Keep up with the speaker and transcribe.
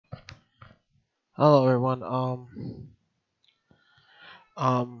Hello everyone.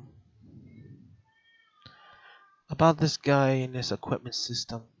 Um about this guy and his equipment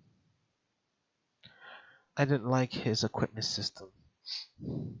system. I didn't like his equipment system.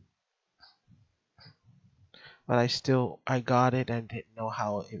 But I got it and didn't know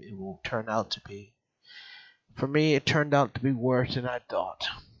how it will turn out to be. For me it turned out to be worse than I thought.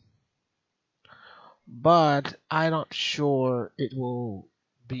 But I'm not sure it will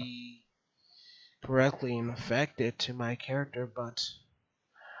be correctly affected to my character, but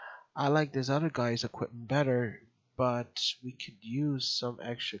I like this other guy's equipment better, but we could use some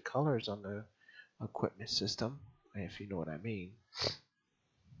extra colors on the equipment system, if you know what I mean.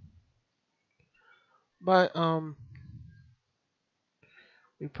 But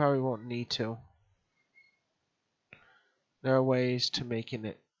we probably won't need to. There are ways to making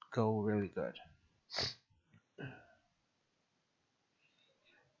it go really good.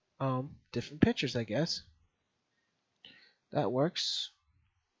 Different pictures, I guess. That works.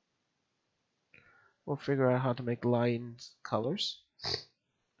 We'll figure out how to make lines colors.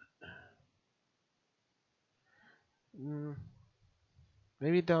 Mm,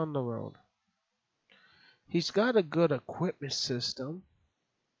 maybe down the road. He's got a good equipment system,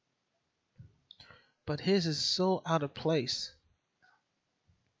 but his is so out of place.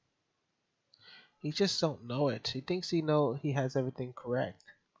 He just don't know it. He thinks he has everything correct.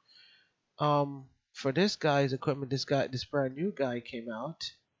 For this guy's equipment, this brand new guy came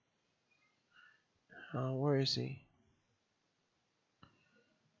out. Where is he?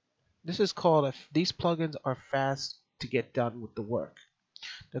 This is called these plugins are fast to get done with the work.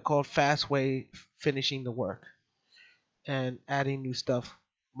 They're called fast way finishing the work and adding new stuff.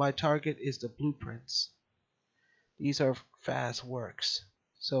 My target is the blueprints. These are fast works.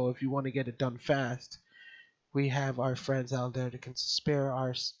 So if you want to get it done fast, we have our friends out there that can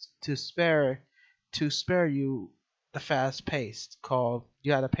spare to spare you the fast pace. Called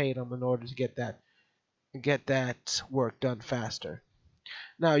you got to pay them in order to get that work done faster.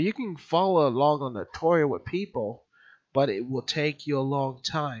 Now you can follow along on the tutorial with people, but it will take you a long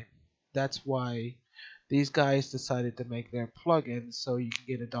time. That's why these guys decided to make their plugins so you can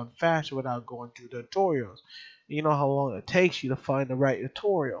get it done faster without going through the tutorials. You know how long it takes you to find the right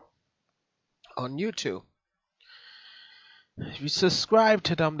tutorial on YouTube. If you subscribe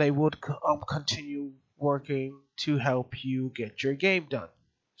to them, they would continue working to help you get your game done.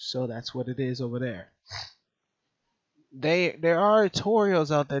 So that's what it is over there. There are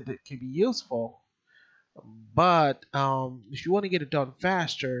tutorials out there that can be useful, but if you want to get it done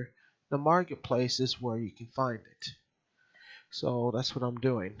faster, the marketplace is where you can find it. So that's what I'm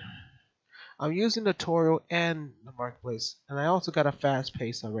doing. I'm using the tutorial and the marketplace, and I also got a fast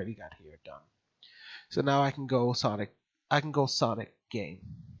pace already got here done. So now I can go Sonic. I can go Sonic game,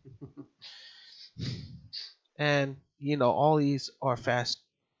 and all these are fast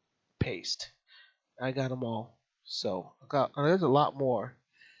paced. I got them all. So there's a lot more.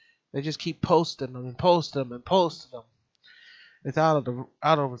 They just keep posting them and posting them and posting them. It's out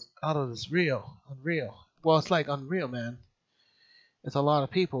of this unreal. Well, it's like Unreal, man. It's a lot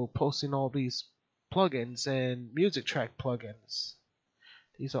of people posting all these plugins and music track plugins.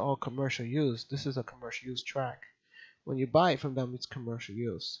 These are all commercial use. This is a commercial use track. When you buy it from them, it's commercial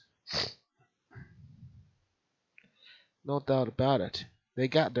use. No doubt about it. They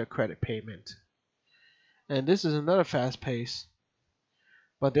got their credit payment. And this is another fast pace.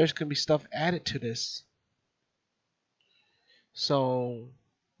 But there's going to be stuff added to this. So,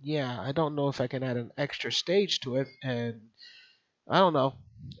 yeah, I don't know if I can add an extra stage to it. And I don't know.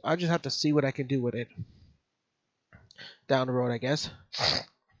 I just have to see what I can do with it down the road, I guess.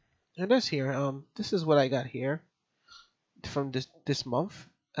 And this is what I got here from this month,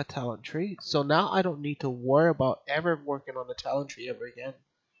 a talent tree. So now I don't need to worry about ever working on the talent tree ever again.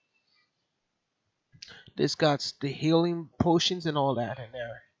 This got the healing potions and all that in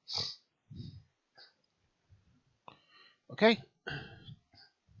there. Okay.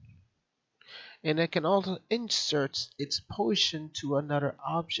 And it can also insert its potion to another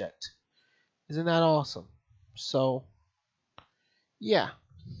object. Isn't that awesome? So, yeah,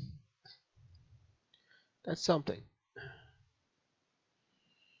 that's something.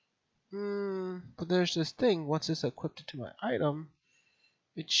 But there's this thing, once it's equipped to my item,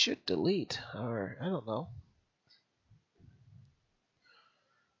 it should delete, or I don't know.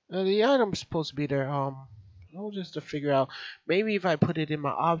 The item's supposed to be there. Just to figure out. Maybe if I put it in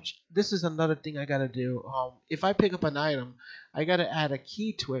my object, this is another thing I gotta do. If I pick up an item, I gotta add a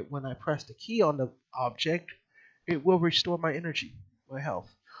key to it. When I press the key on the object, it will restore my energy, my health.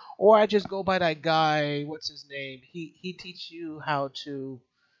 Or I just go by that guy. What's his name? He teaches you how to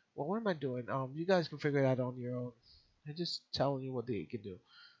Well, what am I doing? You guys can figure it out on your own. I'm just telling you what they can do.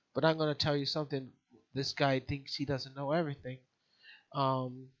 But I'm gonna tell you something. This guy thinks he doesn't know everything.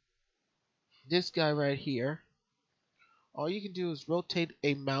 Um, this guy right here, all you can do is rotate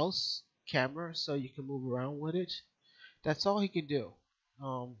a mouse camera so you can move around with it. That's all he can do.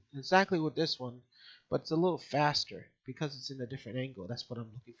 Exactly with this one, but it's a little faster because it's in a different angle. That's what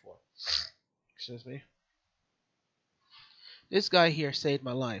I'm looking for. Excuse me. This guy here saved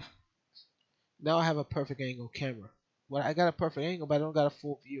my life. Now I have a perfect angle camera. Well, I got a perfect angle, but I don't got a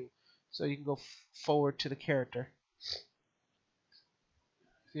full view. So you can go forward to the character,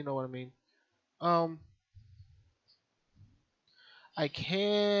 if you know what I mean. Um, I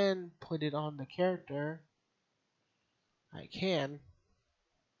can put it on the character. I can.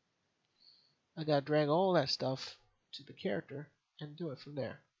 I gotta drag all that stuff to the character and do it from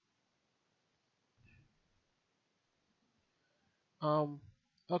there. Um,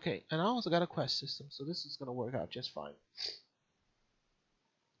 okay, and I also got a quest system, so this is gonna work out just fine.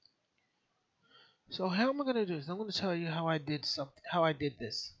 So how am I gonna do this? I'm gonna tell you how I did something. How I did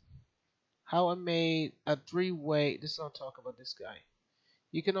this. How I made a three-way. This is what I'm talking about. This guy.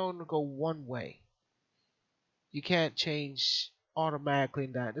 You can only go one way. You can't change automatically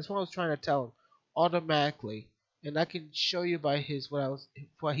in that. That's what I was trying to tell him. Automatically, and I can show you by his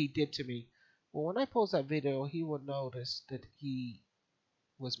what he did to me. Well, when I post that video, he will notice that he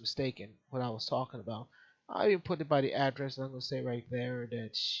was mistaken what I was talking about. I even put it by the address, and I'm gonna say right there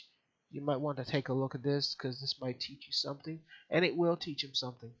that you might want to take a look at this because this might teach you something, and it will teach him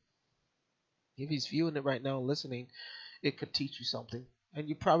something. If he's viewing it right now and listening, it could teach you something, and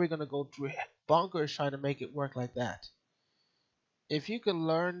you're probably gonna go through bonkers trying to make it work like that. If you can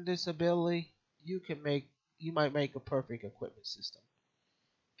learn this ability, you might make a perfect equipment system,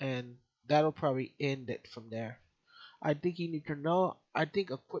 and that'll probably end it from there. I think you need to know. I think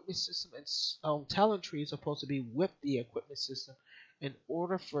equipment system and talent tree is supposed to be with the equipment system in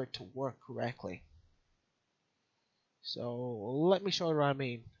order for it to work correctly. So let me show you what I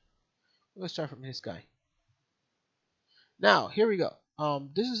mean. Let's start from this guy. Now here we go.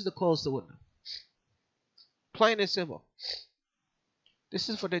 This is to close the window. Plain and simple. This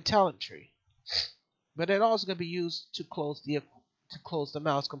is for the talent tree, but it also can be used to close the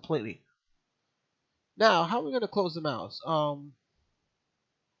mouse completely. Now, how are we going to close the mouse?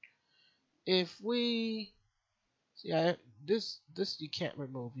 If we see, this you can't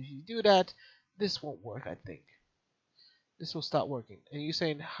remove. If you do that, this won't work. I think this will stop working. And you're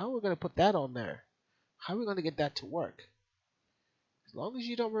saying, how are we going to put that on there? How are we going to get that to work? As long as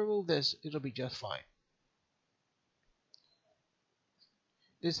you don't remove this, it'll be just fine.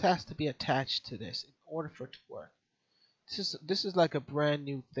 This has to be attached to this in order for it to work. This is like a brand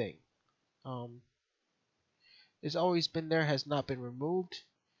new thing. Um, it's always been there, has not been removed.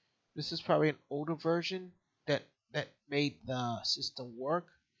 This is probably an older version that made the system work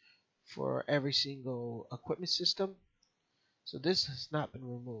for every single equipment system. So this has not been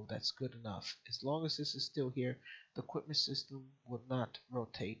removed. That's good enough. As long as this is still here, the equipment system will not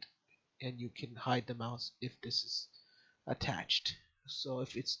rotate, and you can hide the mouse if this is attached. So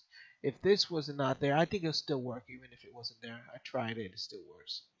if this was not there, I think it'll still work even if it wasn't there. I tried it, it still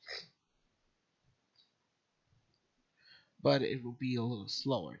works. But it will be a little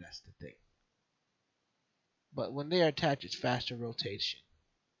slower, that's the thing. But when they are attached, it's faster rotation.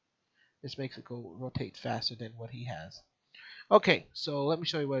 This makes it go rotate faster than what he has. Okay, so let me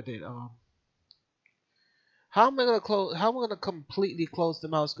show you what I did. How am I gonna close? How am I gonna completely close the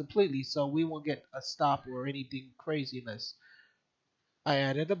mouse completely so we won't get a stop or anything craziness? I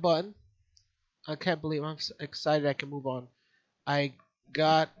added a button. I can't believe I'm excited I can move on. I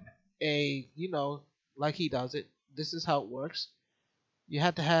got a, like he does it. This is how it works. You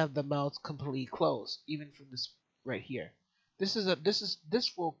have to have the mouse completely closed, even from this right here. This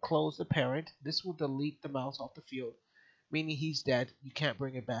will close the parent. This will delete the mouse off the field, meaning he's dead. You can't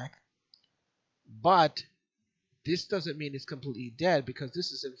bring it back. But this doesn't mean it's completely dead because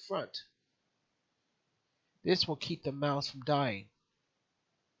this is in front. This will keep the mouse from dying.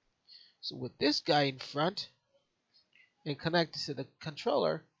 So with this guy in front and connected to the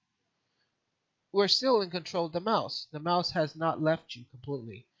controller, we're still in control of the mouse. The mouse has not left you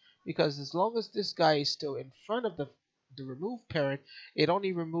completely. Because as long as this guy is still in front of the remove parent, it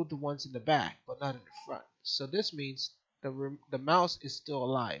only removed the ones in the back, but not in the front. So this means the mouse is still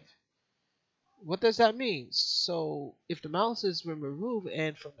alive. What does that mean? So if the mouse is removed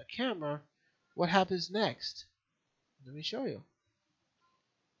and from the camera, what happens next? Let me show you.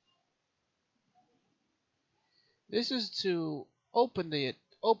 This is to open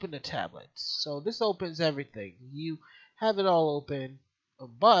the tablet. So this opens everything. You have it all open.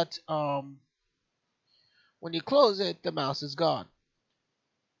 But when you close it, the mouse is gone.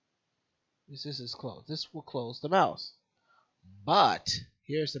 This is closed. This will close the mouse. But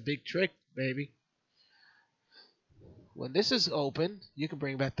here's the big trick, baby. When this is open, you can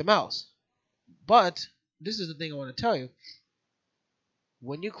bring back the mouse. But this is the thing I want to tell you.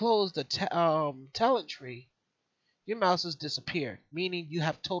 When you close the talent tree, your mouse has disappeared, meaning you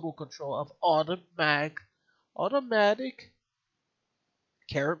have total control of automatic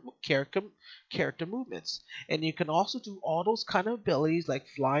character movements. And you can also do all those kind of abilities like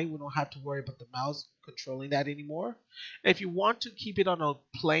flying. We don't have to worry about the mouse controlling that anymore. And if you want to keep it on a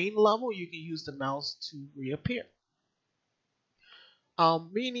plane level, you can use the mouse to reappear.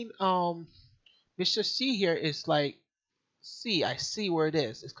 Meaning Mr. C here is like see, I see where it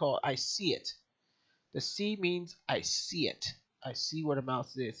is. It's called I see it. The C means I see it. I see where the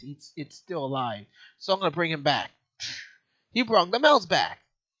mouse is. It's still alive. So I'm going to bring him back. He brought the mouse back.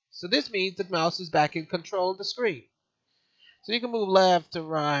 So this means the mouse is back in control of the screen. So you can move left to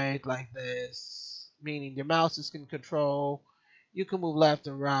right like this, meaning your mouse is in control. You can move left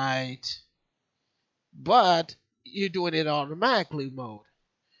and right, but you're doing it automatically mode.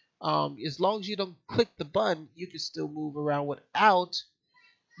 As long as you don't click the button, you can still move around without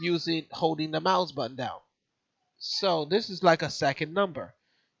holding the mouse button down. So this is like a second number.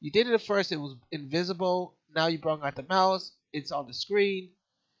 You did it at first, it was invisible. Now you brought out the mouse, it's on the screen.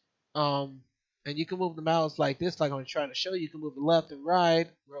 And you can move the mouse like this, like I'm trying to show you. You can move it left and right,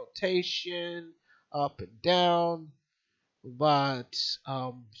 rotation, up and down. But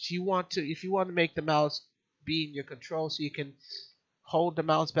if you want to make the mouse be in your control, so you can hold the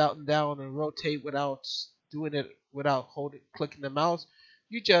mouse button down and rotate without doing it without clicking the mouse,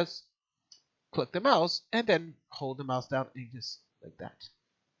 you just click the mouse and then hold the mouse down and just like that.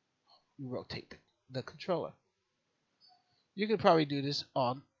 You rotate the controller. You can probably do this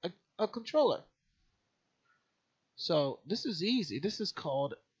on a controller. So this is easy. This is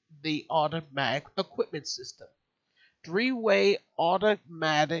called the automatic equipment system. Three-way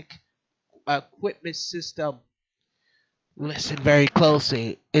automatic equipment system. Listen very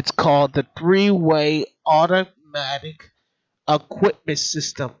closely. It's called the three-way automatic equipment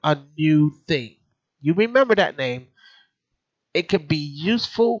system. A new thing. You remember that name. It can be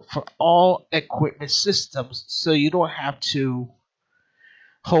useful for all equipment systems, so you don't have to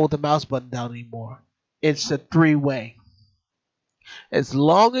hold the mouse button down anymore. It's a three-way. As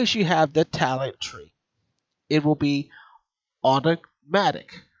long as you have the talent tree, it will be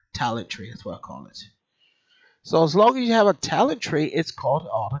automatic talent tree. That's what I call it. So as long as you have a talent tree, it's called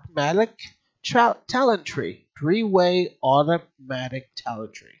automatic talent tree. Three-way automatic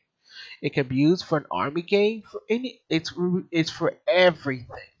talent tree. It can be used for an army game. It's for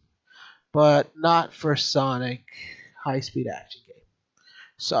everything, but not for Sonic high-speed action game.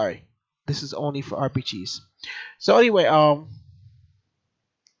 Sorry, this is only for RPGs. So anyway,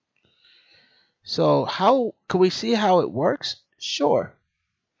 so how can we see how it works? Sure.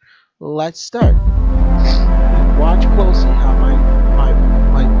 Let's start. Watch closely how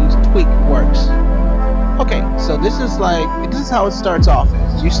my new tweak works. Okay, so this is how it starts off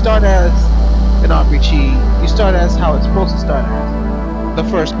as. You start as an RPG. You start as how it's supposed to start as. The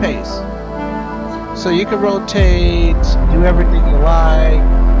first pace. So you can rotate, do everything you like.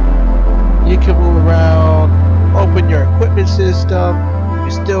 You can move around, open your equipment system. You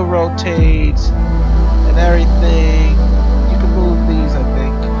still rotate and everything. You can move these, I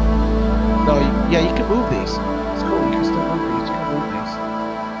think. No, yeah, you can move these. It's cool. You can still move these. You can move these.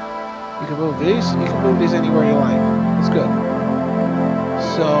 You can move these. You can move these anywhere you like. It's good.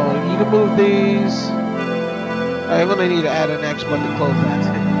 So you can move these. I'm gonna need to add an X button to close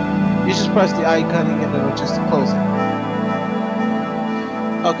that. You just press the icon and it'll just close it.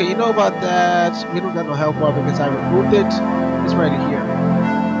 Okay, you know about that. We don't got no help bar because I removed it. It's right here.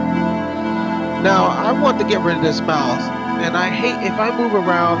 Now I want to get rid of this mouse, and I hate if I move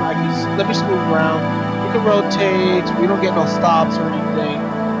around. Let me just move around. You can rotate. We don't get no stops or anything.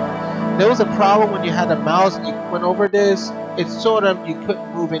 There was a problem when you had a mouse and you went over this. It's sort of you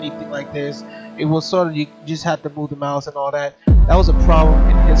couldn't move anything like this. It was sort of you just had to move the mouse and all that. That was a problem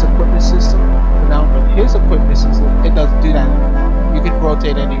in his equipment system. But now in his equipment system, it doesn't do that anymore. You can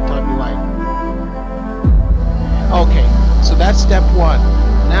rotate anytime you like. Okay, so that's step one.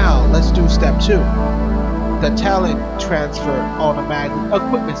 Now let's do step two. The talent transfer automatic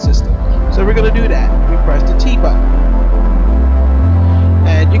equipment system. So we're gonna do that. We press the T button.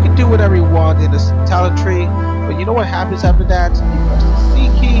 And you can do whatever you want in this talent tree, but you know what happens after that? You press the C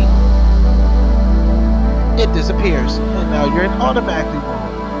key, it disappears, and now you're in automatically mode.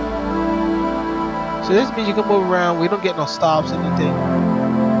 So this means you can move around. We don't get no stops or anything.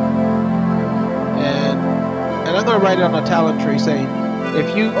 I'm gonna write it on a talent tree saying,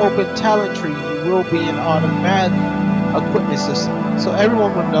 if you open talent tree, you will be an automatic equipment system. So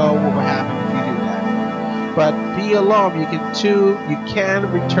everyone will know what will happen if you do that. But be alarmed, you can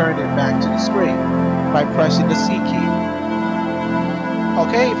return it back to the screen by pressing the C key.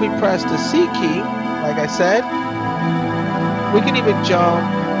 Okay, if we press the C key, like I said, we can even jump,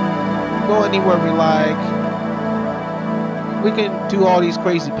 go anywhere we like. We can do all these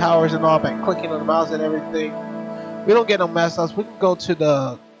crazy powers and all by clicking on the mouse and everything. We don't get no mess ups. We can go to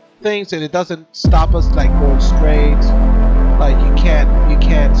the things and it doesn't stop us, like going straight. Like you can't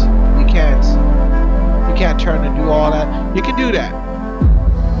turn and do all that. You can do that.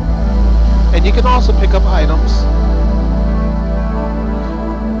 And you can also pick up items.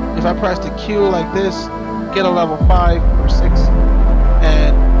 If I press the Q like this, get a level 5 or 6,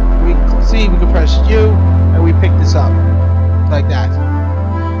 and we can press U and we pick this up like that,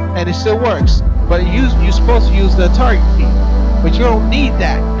 and it still works. But you're supposed to use the target key, but you don't need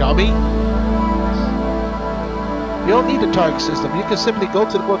that, dummy. You don't need the target system. You can simply go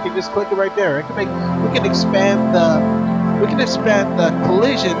to the book and just click it right there. We can expand the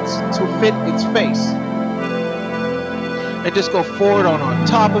collisions to fit its face, and just go forward on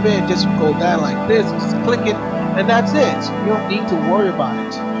top of it, and just go down like this. Just click it, and that's it. You don't need to worry about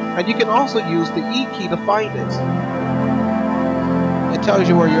it. And you can also use the E key to find it. It tells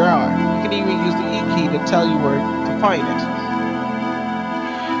you where you are. You can even use the E key to tell you where to find it.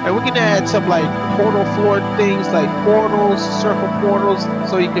 And we can add some like portal floor things, like portals, circle portals,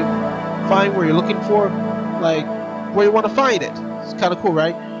 so you can find where you're looking for, like where you want to find it. It's kind of cool,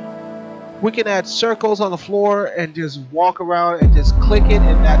 right? We can add circles on the floor and just walk around and just click it,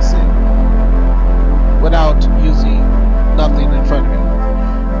 and that's it, without using nothing in front of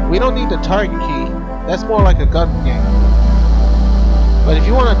it. We don't need the target key. That's more like a gun game. But if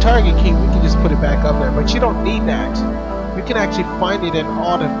you want a target key, we can just put it back up there. But you don't need that. You can actually find it in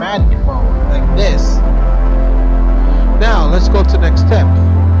automatic mode, like this. Now, let's go to the next step.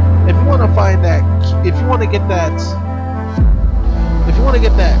 If you want to find that, if you want to get that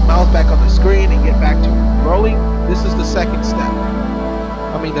mouse back on the screen and get back to rolling, this is the second step.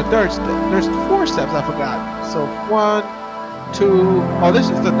 I mean the third step. There's 4 steps, I forgot. So 1, 2, oh, this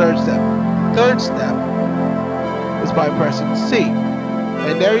is the third step. Third step is by pressing C.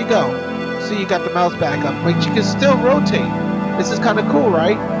 And there you go. So you got the mouse back up, but you can still rotate. This is kind of cool,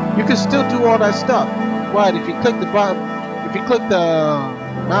 right? You can still do all that stuff. But if you click the button, if you click the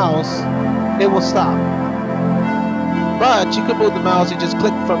mouse, it will stop. But you can move the mouse and just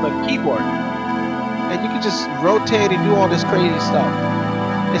click from the keyboard, and you can just rotate and do all this crazy stuff.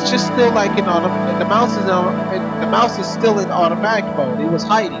 It's just still like in the mouse is still in automatic mode. It was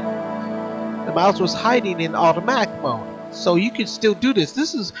hiding. The mouse was hiding in automatic mode. So you can still do this.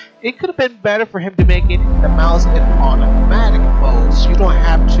 It could have been better for him to make it the mouse in automatic mode, so you don't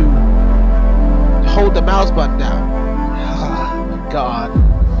have to hold the mouse button down. Oh, God,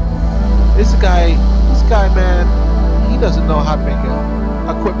 this guy, man, he doesn't know how to make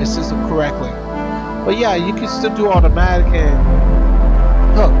a equipment system correctly. But yeah, you can still do automatic,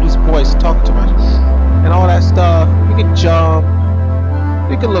 and oh, this boy's talking too much, and all that stuff. You can jump.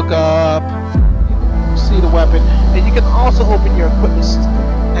 You can look up. See the weapon, and you can also open your equipment system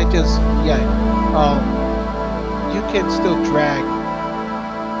and just you can still drag.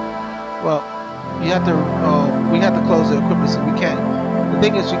 Well, we have to close the equipment system. We can't. The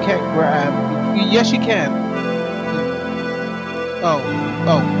thing is, you can't grab. Yes, you can. Oh,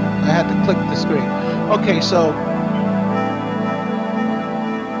 I had to click the screen. Okay, so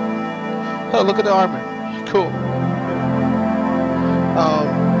oh, look at the armor. Cool.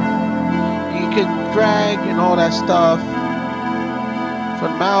 You can drag and all that stuff. For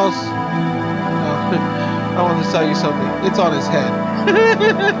the mouse, I want to tell you something. It's on his head.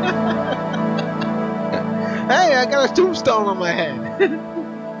 Hey, I got a tombstone on my head.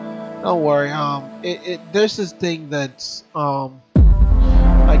 Don't worry. There's this thing that's my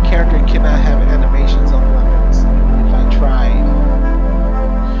character cannot have animations on weapons if I tried.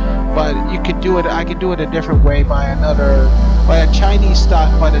 But you can do it. I can do it a different way by a Chinese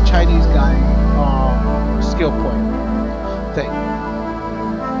guy skill point thing.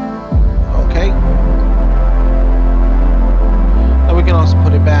 Okay. And we can also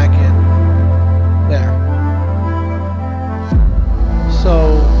put it back in there. So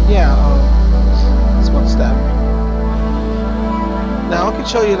yeah, that's one step. Now I can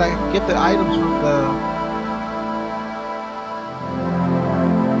show you, like, get the items from the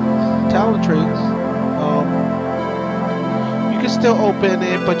talent trees. You can still open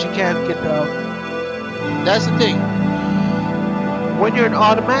it, but you can't get the. That's the thing. when you're in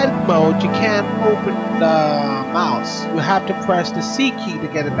automatic mode, you can't open the mouse. You have to press the C key to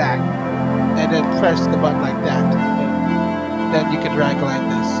get it back, and then press the button like that. Then you can drag it like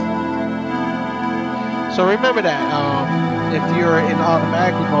this. So remember that if you're in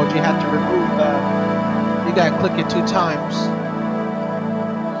automatic mode, you have to remove the. You gotta click it 2 times.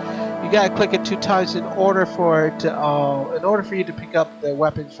 You gotta click it 2 times in order for it to, in order for you to pick up the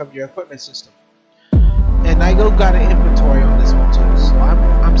weapons from your equipment system. And I got an inventory on this one too, so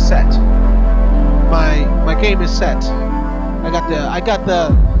I'm set. My game is set. I got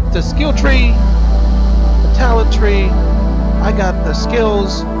the skill tree, the talent tree. I got the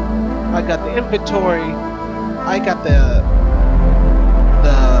skills. I got the inventory. I got the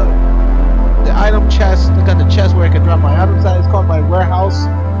item chest. I got the chest where I can drop my items at. It's called my warehouse.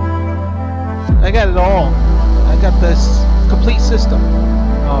 I got it all. I got this complete system.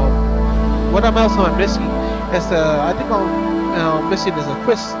 What else am I missing? It's I think I'm missing is a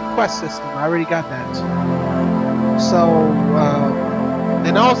quest system. I already got that. So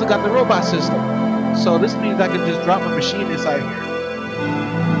and I also got the robot system. So this means I can just drop my machine inside here.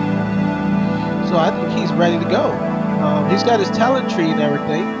 So I think he's ready to go. He's got his talent tree and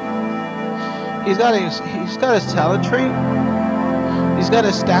everything. He's got his talent tree. He's got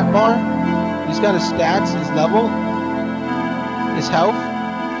his stat bar. He's got his stats, his level, his health.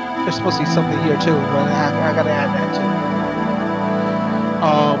 There's supposed to be something here too, but I gotta add that too.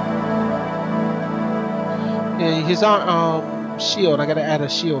 And his shield. I gotta add a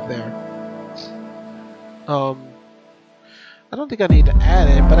shield there. I don't think I need to add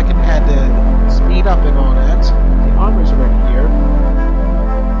it, but I can add the speed up and all that. The armor's right here.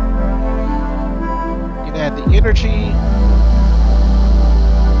 You can add the energy.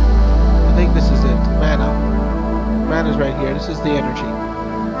 I think this is it. Mana. Mana's right here. This is the energy.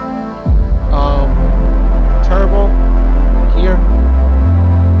 Turbo. Here.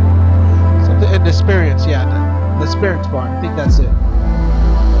 Something in the experience. Yeah, the experience bar. I think that's it.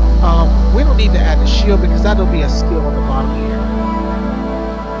 We don't need to add the shield because that'll be a skill on the bottom here.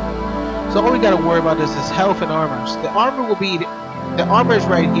 So all we gotta worry about is health and armors. The armor will be, the armor is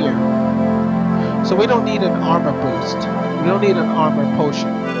right here. So we don't need an armor boost. We don't need an armor potion.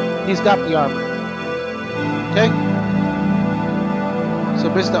 He's got the armor. Okay? So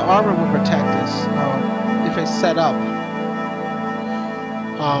Mr. Armor will protect us if it's set up.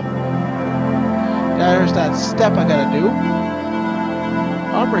 There's that step I gotta do.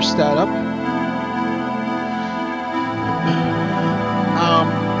 Armor setup.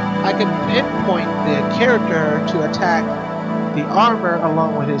 I can pinpoint the character to attack the armor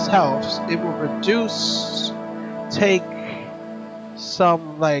along with his health. It will take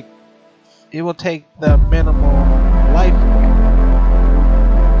some, like, it will take the minimal life,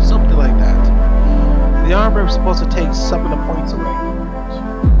 something like that. The armor is supposed to take some of the points away.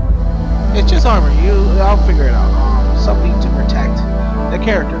 It's just armor. I'll figure it out. Something to protect the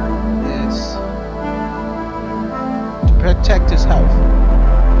character. It's to protect his health.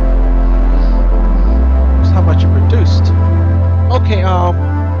 How much it reduced. Okay,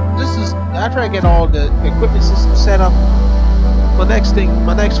 this is after I get all the equipment system set up. My next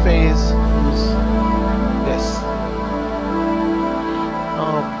phase is this.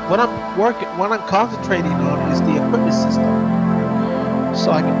 What I'm concentrating on is the equipment system,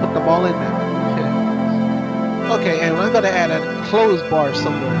 so I can put them all in there. Okay, and I'm gonna add a close bar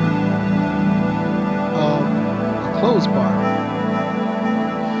somewhere. A close bar.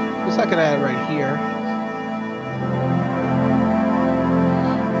 Guess I can add it right here.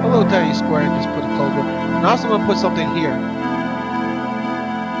 A little tiny square and just put a close bar. And also I'm gonna put something here.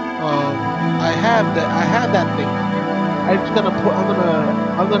 I have that thing.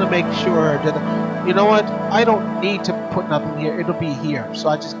 I'm gonna make sure that, you know what? I don't need to put nothing here. It'll be here. So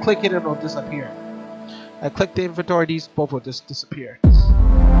I just click it and it'll disappear. I click the inventory, these both will just disappear.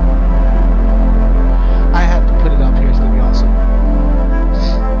 I have to put it up here. It's gonna be awesome.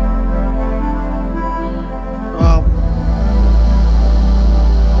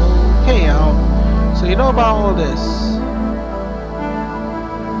 Okay, so you know about all this.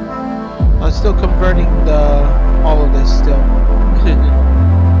 I'm still converting all of this still.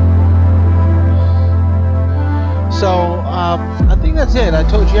 So I think that's it. I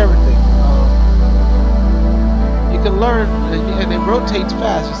told you everything. You can learn, and it rotates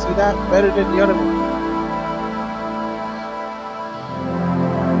fast. You see that? Better than the other one.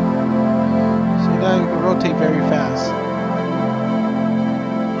 See, now you can rotate very fast.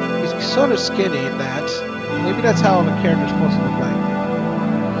 He's sort of skinny in that. Maybe that's how the character's supposed to look like.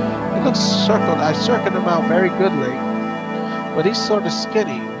 He looks circled. I circled him out very goodly, but he's sort of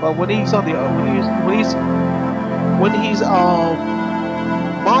skinny. But when he's on the when he's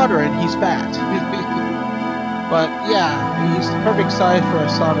moderate, he's fat. But yeah, he's the perfect size for a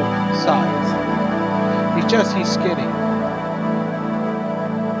Sonic size. He's skinny.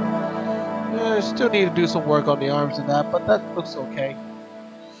 Still need to do some work on the arms and that, but that looks okay.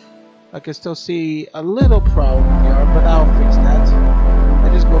 I can still see a little problem in the arm, but I'll fix that. I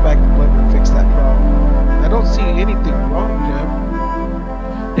just go back to Blender and fix that problem. I don't see anything wrong with him.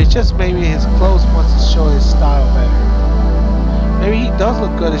 It's just maybe his clothes wants to show his style better. Maybe he does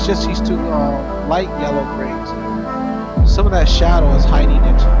look good, it's just he's too light yellow grays. Some of that shadow is hiding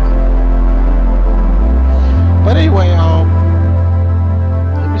it. But anyway,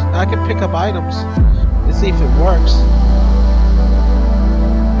 I can pick up items and see if it works.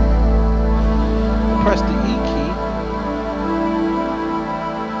 Press the E key.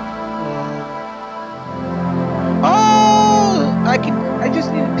 Oh! I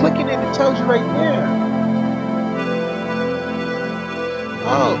just need to click it and it tells you right there.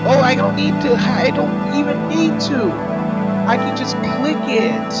 Oh, I don't even need to. I can just click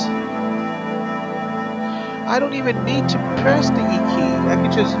it. I don't even need to press the E key. I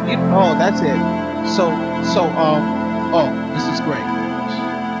can just, oh, that's it. So, oh, this is great.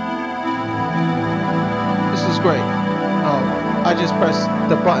 This is great. I just press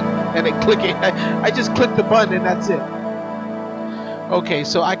the button and then click it. I just click the button and that's it. Okay,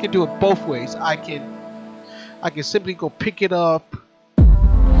 so I can do it both ways. I can simply go pick it up.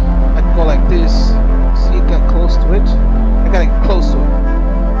 I can go like this. See, it got close to it. I gotta get close to it.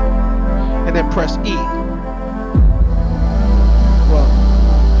 And then press E. Well,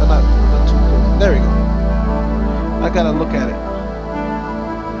 I'm not too close. There we go. I gotta look at it.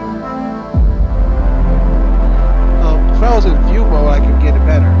 If I was in view mode, I could get it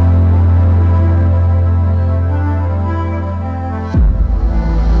better.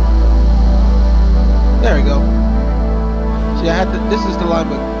 There we go. See, this is the line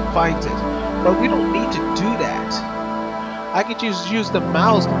that finds it. But we don't need to do that. I could just use the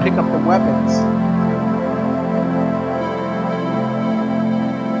mouse to pick up the weapons.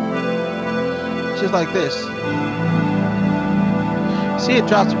 Just like this. See, it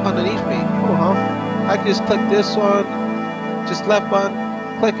drops underneath me. Cool, huh? I can just click this one, just left button,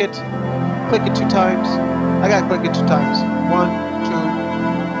 click it 2 times. I gotta click it 2 times. 1, 2,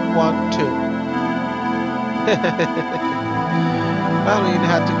 1, 2. I don't even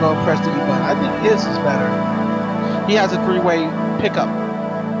have to go and press the E button. I think his is better. He has a 3-way pickup.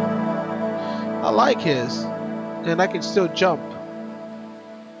 I like his, and I can still jump.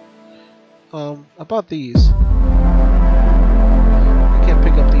 About these, I can't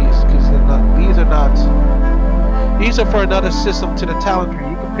pick up these because these are for another system to the talent tree.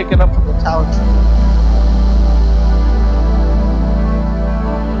 You can pick it up from the talent tree.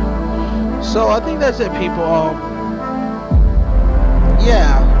 So I think that's it, people.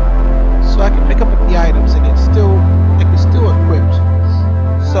 Yeah. So I can pick up the items and it's still equipped.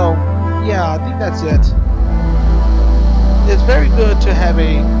 So yeah, I think that's it. It's very good to have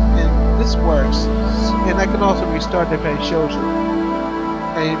this works, and I can also restart if it shows you.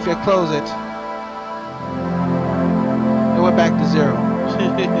 And if you close it, it went back to 0.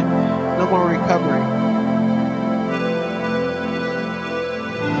 No more recovery.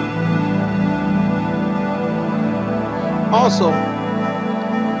 Also,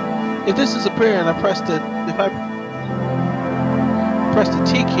 if this is appearing, if I press the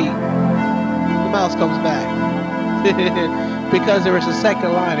T key, the mouse comes back. Because there is a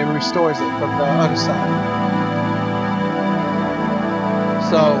second line, it restores it from the other side.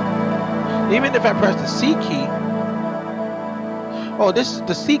 So, even if I press the C key,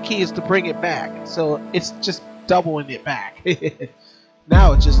 the C key is to bring it back. So it's just doubling it back.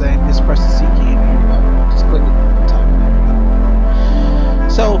 Now it's just saying, just press the C key and there you go. Just click it one time. There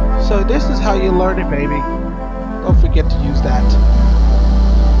you go. So this is how you learn it, baby. Don't forget to use that.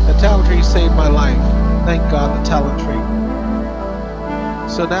 The talent tree saved my life. Thank God, the talent tree.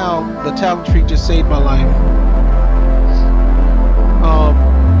 So now the talent tree just saved my life.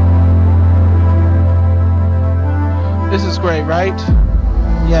 This is great, right?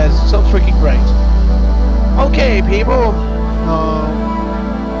 Yeah, it's so freaking great. Okay, people.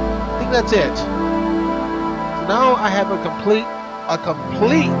 I think that's it. So now I have a complete. I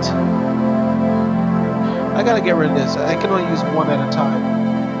gotta get rid of this. I can only use one at a time.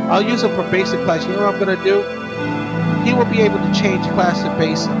 I'll use him for basic class. You know what I'm gonna do? He will be able to change class to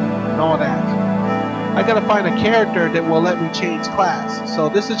basic and all that. I gotta find a character that will let me change class. So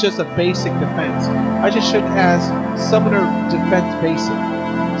this is just a basic defense. I just should ask Summoner Defense Basic.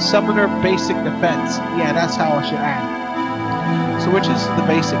 Summoner Basic Defense. Yeah, that's how I should add it. So which is the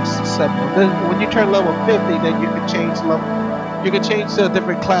basics segment. When you turn level 50, then you can change level You can change to a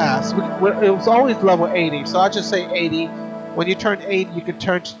different class. It was always level 80, so I just say 80. When you turn 80, you can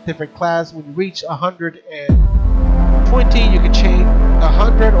turn to a different class. When you reach 120, you can change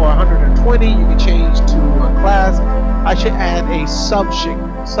 100 or 120. You can change to a class. I should add a subject,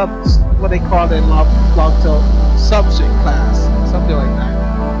 what they call it, long-tail subject class, something like that,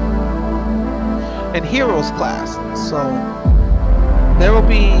 and heroes class. So there will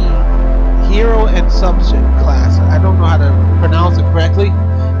be hero and subject class. I don't know how to pronounce it correctly,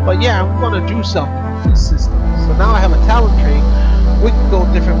 but yeah, I'm going to do something with this system. So now I have a talent tree. We can go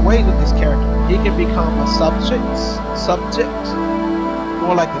different ways with this character. He can become a subject,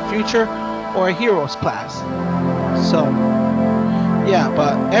 more like the future, or a heroes class. So yeah,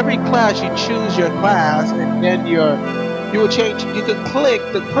 but every class you choose your class, and then you will change. You can click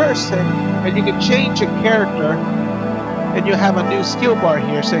the person, and you can change your character. And you have a new skill bar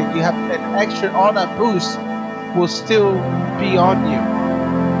here, so you have an extra. All that boost will still be on you.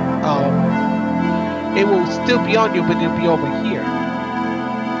 It will still be on you, but it'll be over here.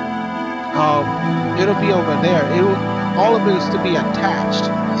 It'll be over there. All of it will still be attached.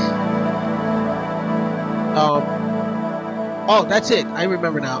 Oh, that's it. I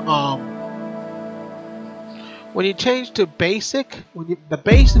remember now. When you change to basic, the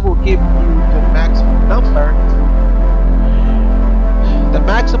basic will give you the maximum number. The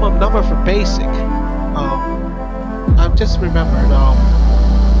maximum number for basic, I'm just remembered,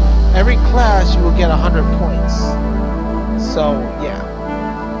 every class you will get 100 points. So yeah,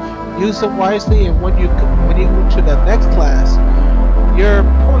 use them wisely, and when you go to the next class, your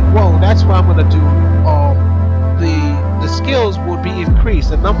point. Whoa, that's what I'm gonna do. The skills will be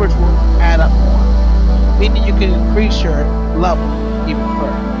increased. The numbers will add up more, meaning you can increase your level even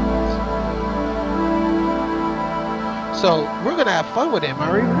further. So we're gonna have fun with him.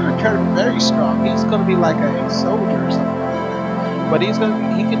 We're gonna turn him very strong. He's gonna be like a soldier or something like that. But you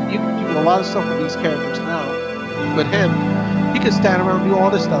can do a lot of stuff with these characters now. With him, he can stand around and do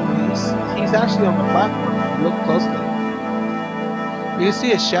all this stuff. He's actually on the platform. Look closely. You can see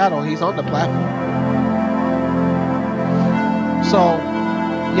his shadow. He's on the platform. So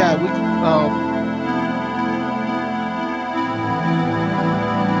yeah, we can.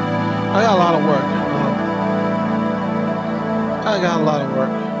 I got a lot of work. I got a lot of work.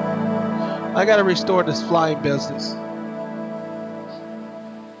 I gotta restore this flying business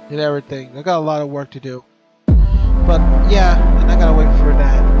and everything. I got a lot of work to do. But yeah, and I gotta wait for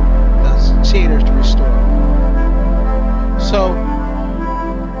the cheaters to restore. So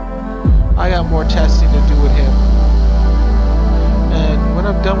I got more testing to do with him. And when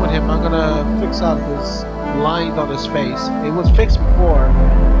I'm done with him, I'm gonna fix out his lines on his face. It was fixed before.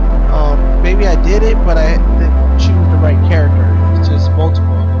 Maybe I did it, but I didn't choose the right character. It's just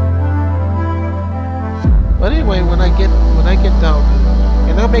multiple of them. But anyway, when I get down,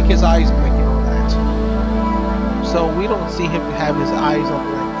 and I'll make his eyes blink and all that, so we don't see him have his eyes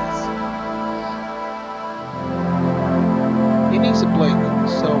open like this. He needs to blink,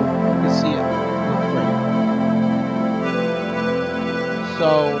 so you can see it.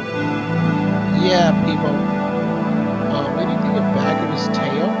 So yeah, people. Anything in the back of his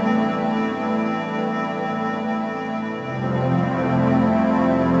tail?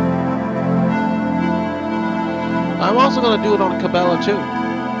 I'm also going to do it on Cabela too.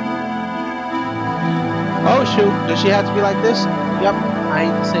 Oh shoot, does she have to be like this? Yep, I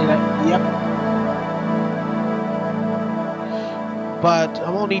hate to say that. Yep. But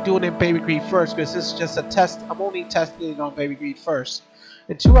I'm only doing it in Baby Greed first because this is just a test. I'm only testing it on Baby Greed first.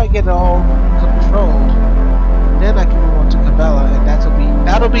 Until I get it all controlled, then I can move on to Cabela, and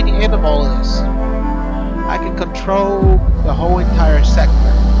that'll be the end of all of this. I can control the whole entire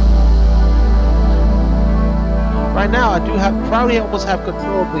sector. Right now, I do probably almost have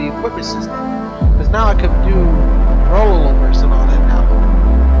control of the equipment system, because now I can do rollovers and all that now.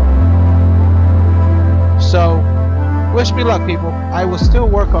 So, wish me luck, people. I will still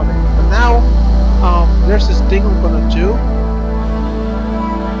work on it. But now, there's this thing I'm gonna do.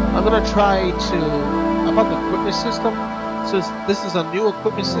 I'm gonna try to about the equipment system. So this is a new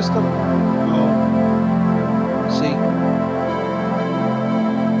equipment system. See,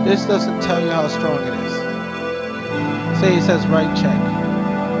 this doesn't tell you how strong it is. Say it says right check.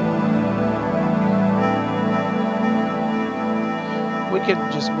 We can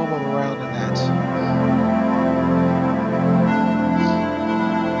just move them around in that.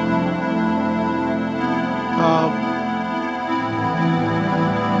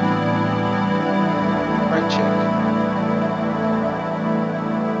 Right check.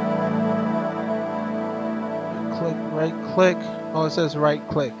 Right click. Oh, it says right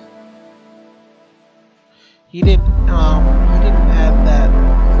click. He didn't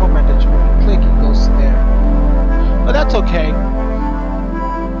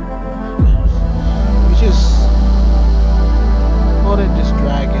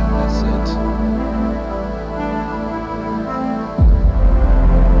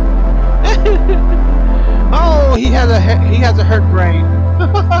Oh, he has a hurt brain.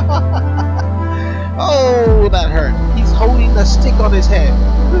 Oh, that hurt. He's holding a stick on his head.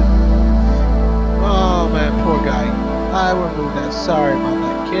 Oh man, poor guy. I will remove that. Sorry about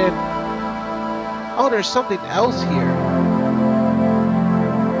that, kid. Oh, there's something else here.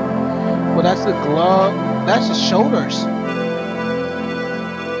 Well, that's the glove. That's the shoulders.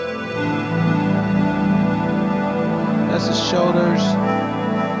 That's the shoulders.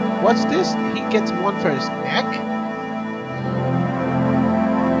 What's this? He gets one for his neck?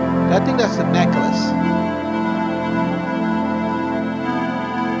 I think that's the necklace.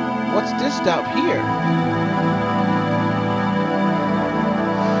 What's this down here?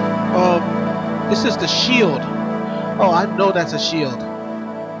 This is the shield. Oh, I know that's a shield.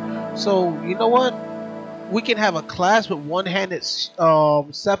 So, you know what? We can have a class with one-handed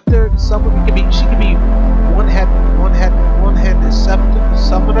scepter. She can be one-handed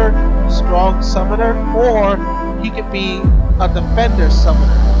summoner, strong summoner, or he could be a defender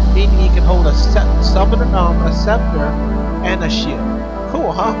summoner, meaning he can hold a scepter and a shield.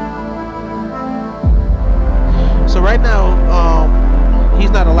 Cool, huh? So right now,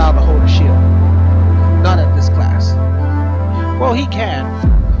 he's not allowed to hold a shield. Not at this class. Well, he can.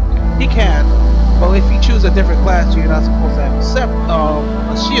 He can. But if you choose a different class, you're not supposed to have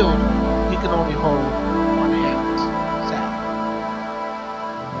a shield. He can only hold one hand.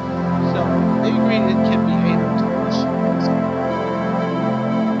 So they agreed it can be able to hold a shield.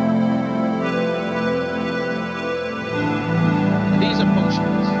 These are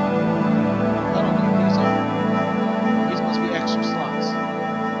potions. I don't know what these are. These must be extra slots.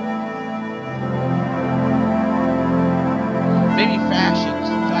 Maybe fashion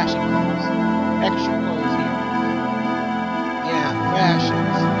clothes. Extra clothes here. Yeah,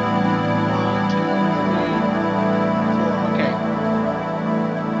 fashions. 1, 2, 3, 4. Okay.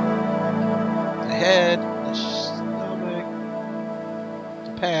 The head, the stomach,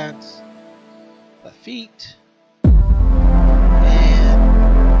 the pants, the feet, and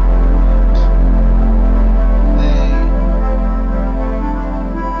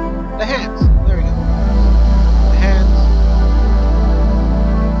the hands. There we go. The hands.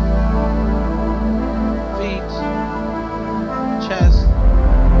 Chest,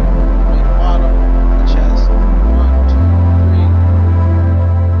 right bottom, the chest, 1, 2, 3,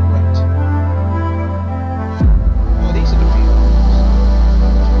 right. Oh, these are the feet.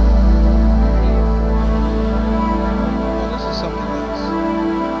 2, 3, 4. Oh, this is something else.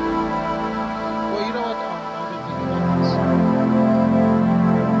 Well, you know what? I've been thinking about this.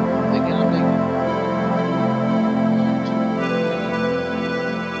 I'm thinking. 1, 2, 3, 4.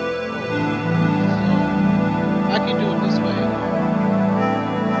 So I can do it this way.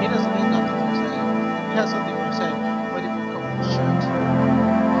 He doesn't need nothing for his head. He has something for his head, but it will come with the shirt.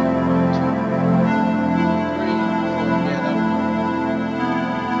 1, 2, 3, 4. Yeah, that'll work.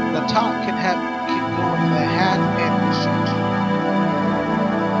 The top can go with the hat and the shirt.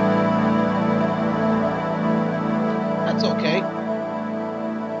 That's okay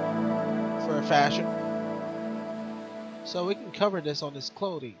for a fashion. So we can cover this on his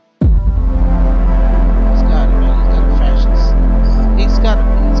clothing. He's got it, man. He's got a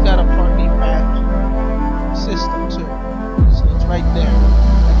fashion. He's got a party fashion system too. So it's right there.